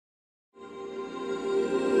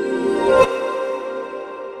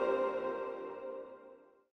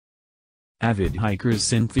Avid hikers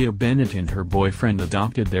Cynthia Bennett and her boyfriend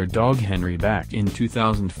adopted their dog Henry back in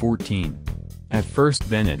 2014. At first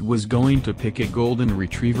Bennett was going to pick a golden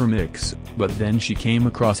retriever mix, but then she came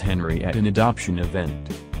across Henry at an adoption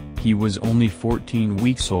event. He was only 14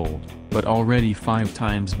 weeks old, but already 5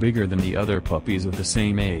 times bigger than the other puppies of the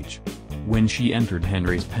same age. When she entered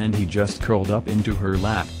Henry's pen he just curled up into her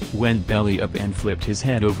lap, went belly up and flipped his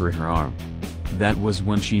head over her arm. That was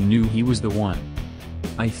when she knew he was the one.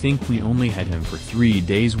 "I think we only had him for 3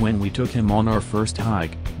 days when we took him on our first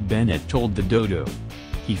hike," Bennett told the Dodo.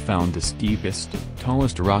 "He found the steepest,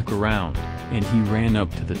 tallest rock around, and he ran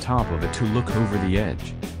up to the top of it to look over the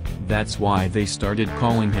edge. That's why they started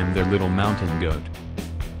calling him their little mountain goat."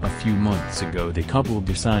 A few months ago the couple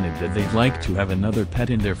decided that they'd like to have another pet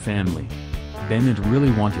in their family. Bennett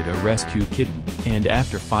really wanted a rescue kitten, and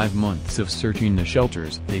after 5 months of searching the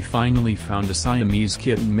shelters they finally found a Siamese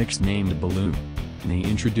kitten mix named Baloo. They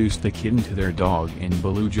introduced the kitten to their dog and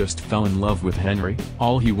Baloo just fell in love with Henry.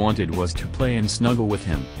 All he wanted was to play and snuggle with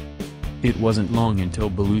him. It wasn't long until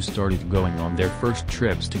Baloo started going on their first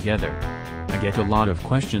trips together. "I get a lot of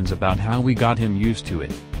questions about how we got him used to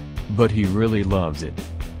it. But he really loves it.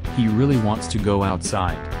 He really wants to go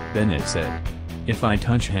outside," Bennett said. "If I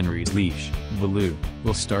touch Henry's leash, Baloo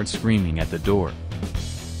will start screaming at the door."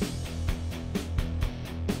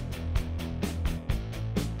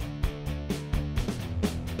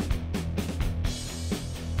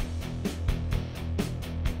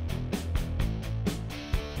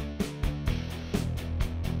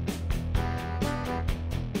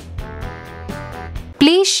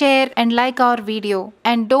 Please share and like our video,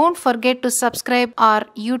 and don't forget to subscribe our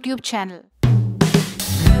YouTube channel.